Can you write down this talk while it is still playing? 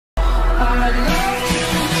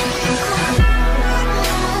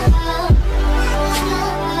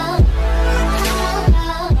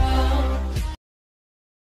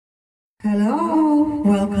Hello,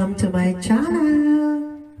 welcome to my channel.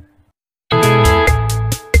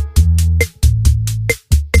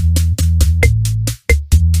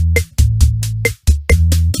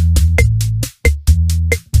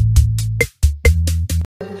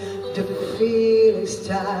 The feeling's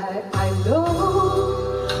tight. I know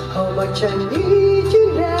how much I need you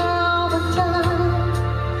now, but time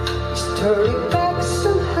is turning back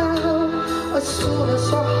somehow. As soon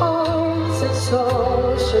as our hearts and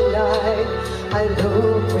souls unite, I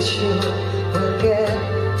know for sure we'll get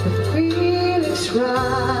the feelings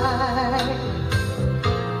right.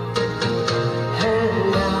 And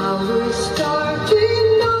now we're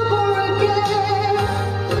starting over again.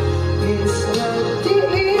 It's not the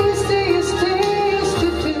easiest things to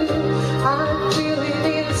do. I'm feeling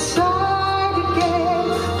inside again,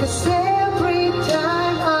 'cause every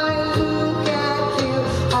time I look at you,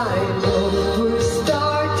 I know we're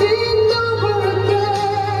starting over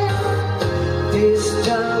again. This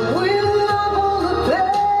time we'll love all the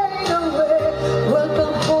pain away.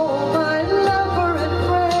 Welcome home, my lover and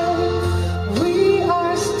friend. We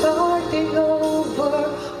are starting over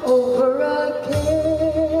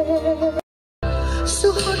again. So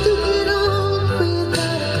hard to get on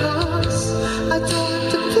without a cause. I don't have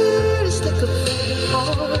to fear, it's like a fading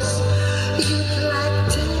horse. You'd like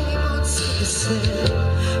diamonds in the sand,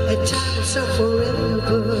 and diamonds are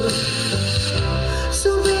forever. So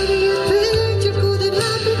many things you couldn't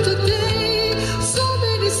happen today. So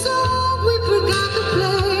many songs we forgot to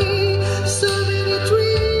play. So many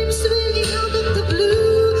dreams swinging out of the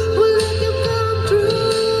blue. We'll let them come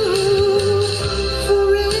true.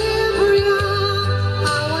 Forever young,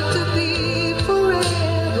 I want to be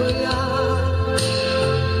forever young.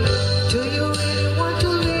 Do you really want to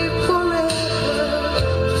live forever,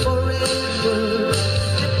 forever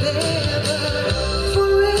and ever?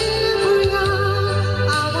 Forever young,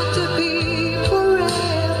 I want to be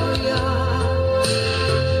forever young.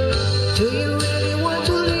 Do you really want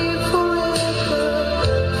to live forever,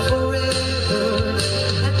 forever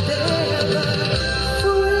and ever?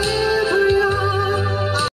 Forever young.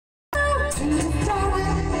 To the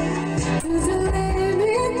fire, to the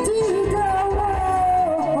limit, to the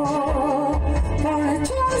wall. For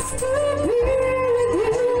just to be with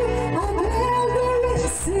you, I'll never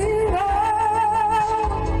miss it all.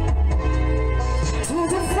 To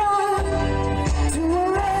the fire, to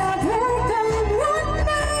wherever come one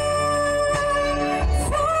night.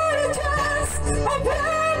 For just of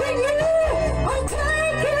loving you, I'll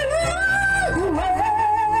take it all the way.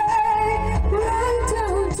 Right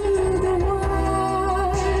down to the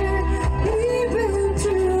wire, even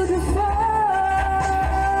to the fire.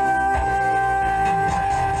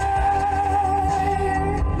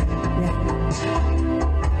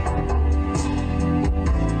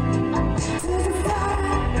 To the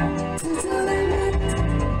fire, to the limit,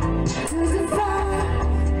 to the fire,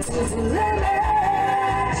 to the limit,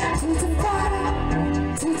 to the fire,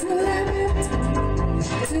 to the limit,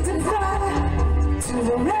 to the fire, to the limit, to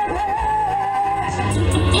the fire.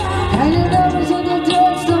 And you never see the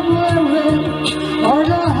tears I'm wearing, or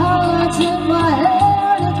the highlights in my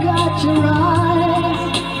hair that got you right.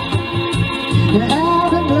 You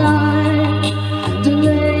haven't lied, the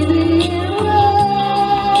lady in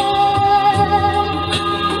red.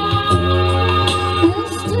 You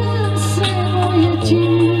still sing on your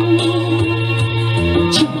cheek,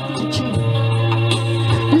 cheek to cheek.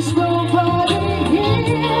 There's nobody here.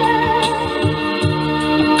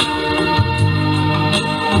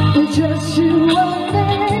 It's just you and me.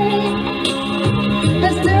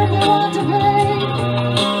 There's still no one to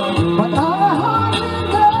blame, but our heart will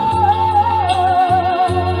go.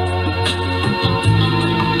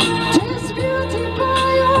 This beauty by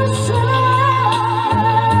your side.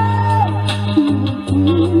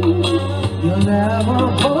 You'll never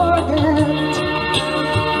forget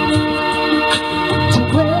the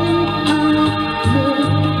way I live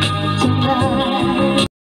tonight.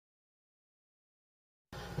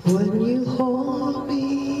 When you hold me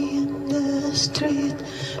in the street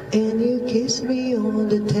and you kiss me on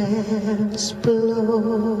the dance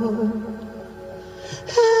floor,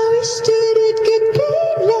 I wish that it could be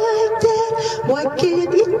like that. Why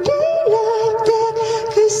can't it be like that?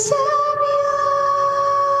 'Cause I'm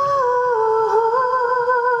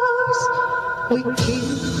yours. We keep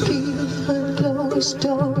behind closed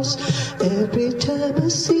doors. Every time I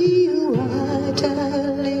see you, I die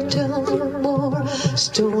a little more.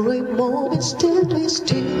 Stolen moments that we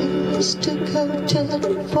still used to cut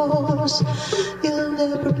and force. You'll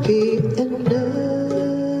never be enough.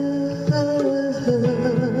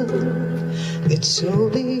 It's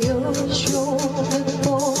only yours, and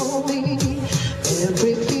for me.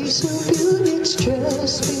 Every piece of you, it's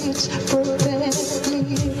just fits perfectly.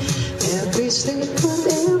 Every second,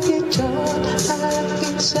 every thought,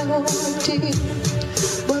 it's empty.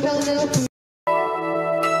 But I'll never.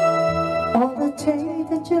 On the day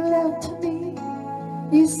that you left me,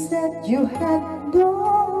 you said you had no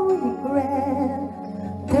regret.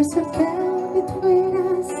 There's a veil between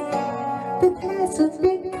us that hasn't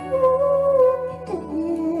been broken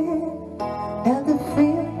yet, and the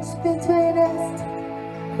feelings between us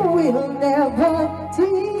will never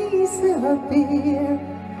disappear.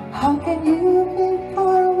 How can you be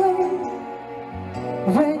far away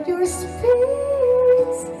when your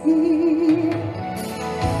spirit's here?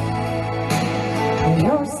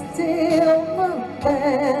 You're still my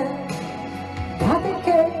man, nothing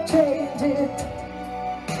can change it.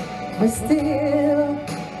 We still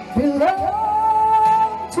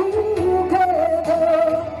belong together.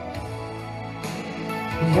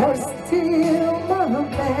 You're still my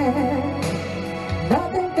man,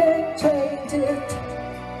 nothing can change it.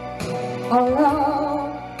 Our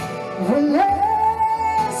love will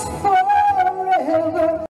last forever.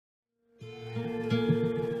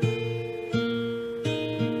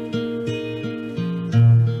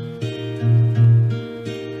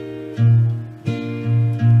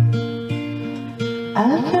 I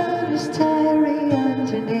found a starry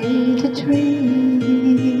underneath a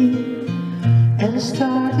tree and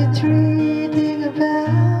started reading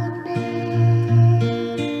about me.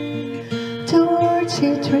 The words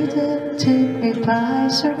he'd written took me by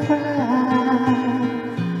surprise.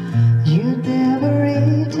 You never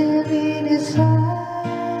written in his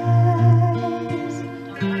eyes.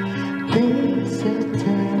 They said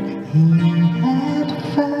that he had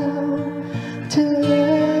found the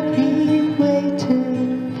love he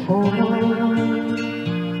waited for.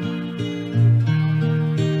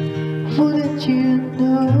 Wouldn't you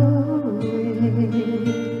know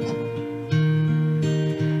it?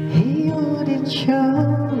 He wouldn't show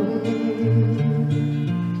it.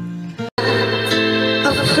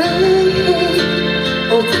 Afraid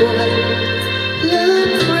of what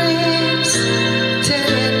love brings.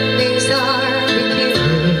 Ten things are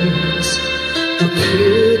beginnings of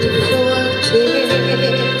beautiful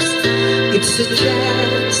things. It's a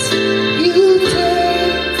chance you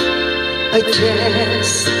take, a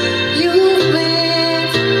chance you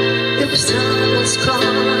make. If someone's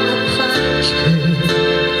gonna punch you,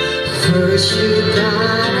 first you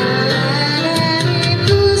gotta let it.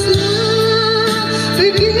 'Cause love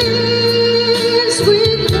begins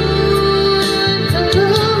with one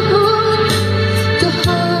alone. The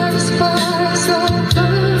hardest parts are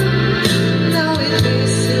gone. Now it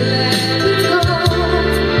is to let it go.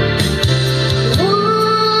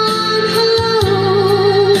 One hello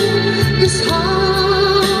is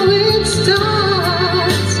how it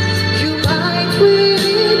starts. You might win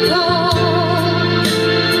it all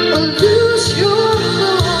or lose your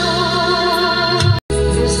heart.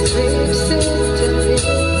 This trip's into me.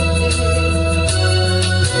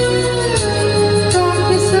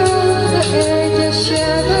 Darkness on the edge of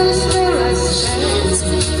shadows where I stand.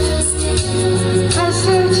 I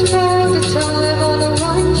search for the time on the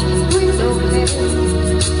watch with no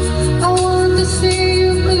hand. I want to see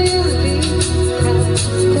you clearly.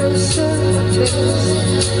 There's certain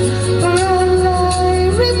things where all I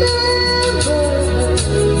remember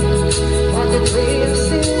are the dreams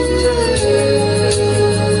into me.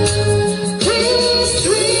 These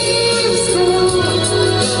dreams go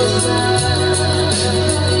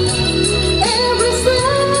every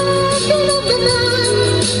second of the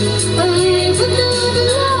night. I live another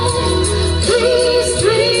life. These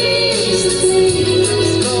dreams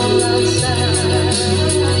go outside.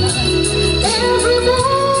 Every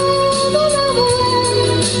moment of the way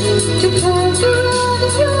to come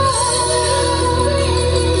around your eyes.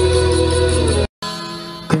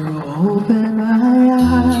 Girl, open my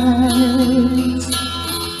eyes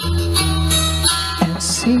and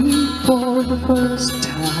see for the first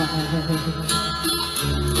time.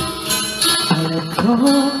 I let go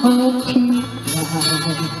of keep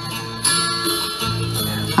life.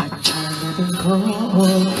 I try letting go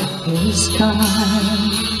of his sky.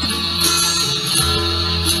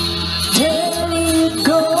 There it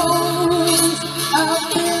goes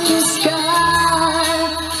up in the sky.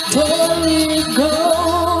 There it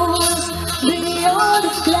goes beyond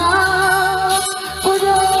the clouds. For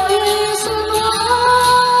the reason why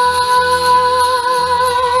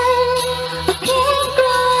I can't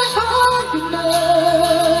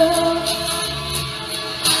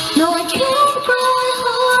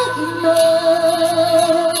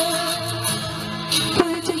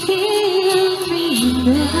But you hear me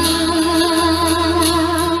now.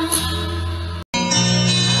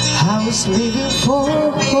 I was living for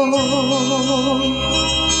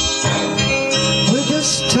with the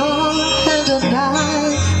star and the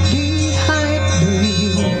night behind me,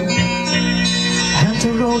 and the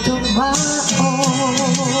road of my own.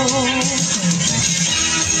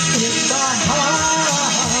 In my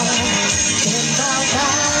heart, in my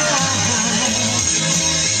mind,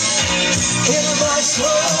 in my soul.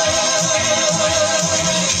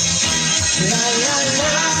 La la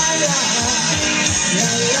la la, la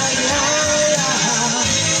la la la,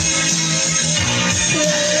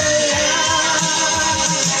 la la la,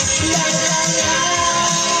 la la la,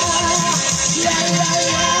 la la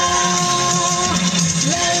la,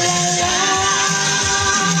 la la la.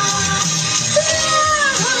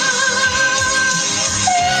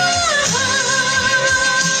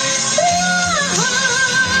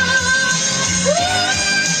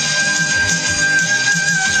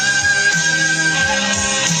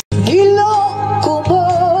 Niloko mo,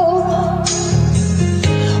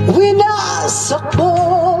 winasak mo,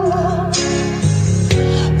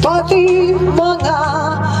 pati mga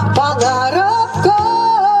pangarap ko.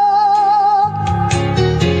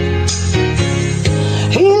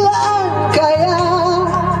 Ilan kaya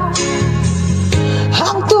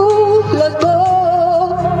ang tulad mo?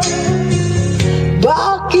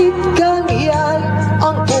 Bakit ganyan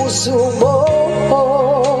ang puso mo?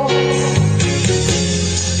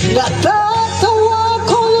 Natatawa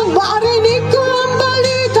ko nang marinig ko ang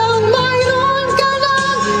balitang mayroon ka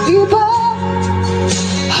ng iba.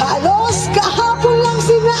 Halos kahapon lang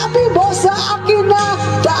sinabi mo sa akin na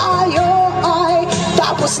tayo ay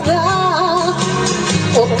tapos na.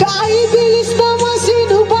 O kaibilis naman,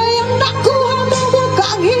 sino ba yung nakuha mo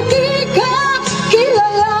mukhang hindi ka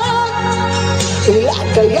kilala? Ilan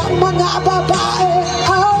kayang mga babae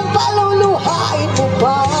ang paluluhain mo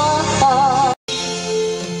pa?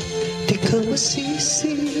 Di ka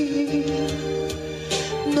masisi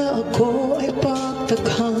na ako ay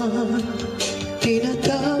pagtakhan. Di na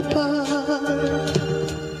dapat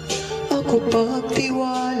ako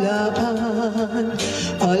pagtiwalaan.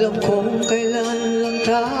 Alam kong kailan lang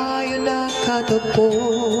tayo nakatagpo,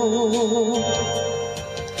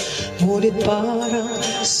 ngunit parang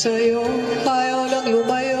sa'yo ayaw lang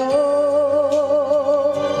lumayo.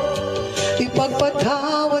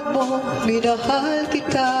 Ipagpatawad mo, minahal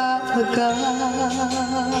kita agad.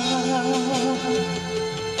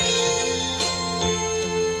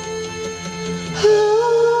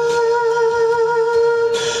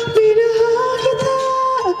 Minahal kita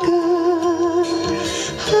agad.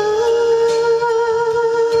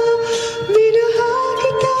 Minahal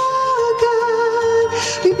kita agad.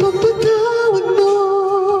 Ipagpatawad mo.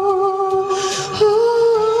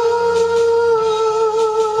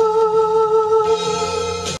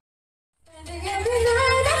 Every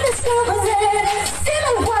night I discover that still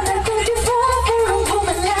I wanna thank you for a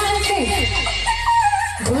woman like me.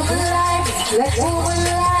 Woman like, like woman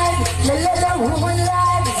like, la la la woman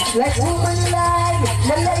like, like woman like,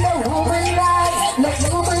 la la la woman like, like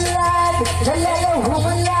woman like, la la la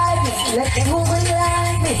woman like, like woman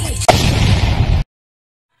like me.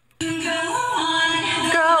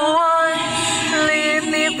 Go on, leave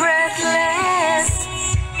me breathless.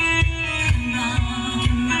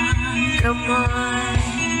 Come on.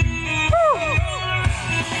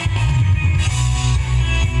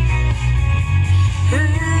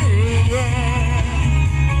 Ooh, yeah.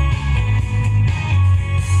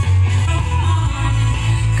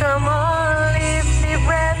 Come on, leave me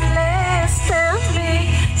breathless. Tell me,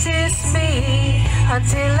 kiss me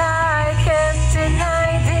until I can't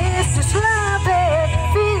deny this. Just love it,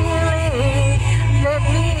 feeling. Let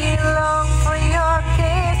me long for your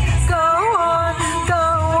kiss. Go on, go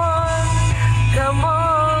on. Come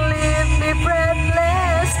on, leave me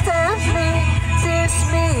breathless. Tell me, kiss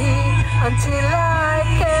me until I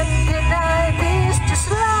can't deny this. Just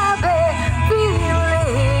love it,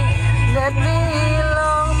 feeling. Let me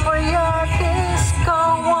long for your kiss. Go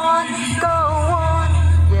on, go on.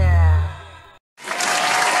 Yeah.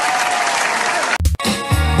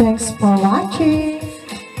 Thanks for watching.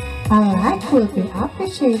 A like will be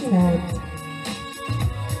appreciated.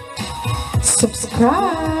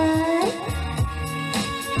 Subscribe.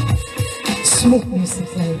 Sweet music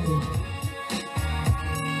lady.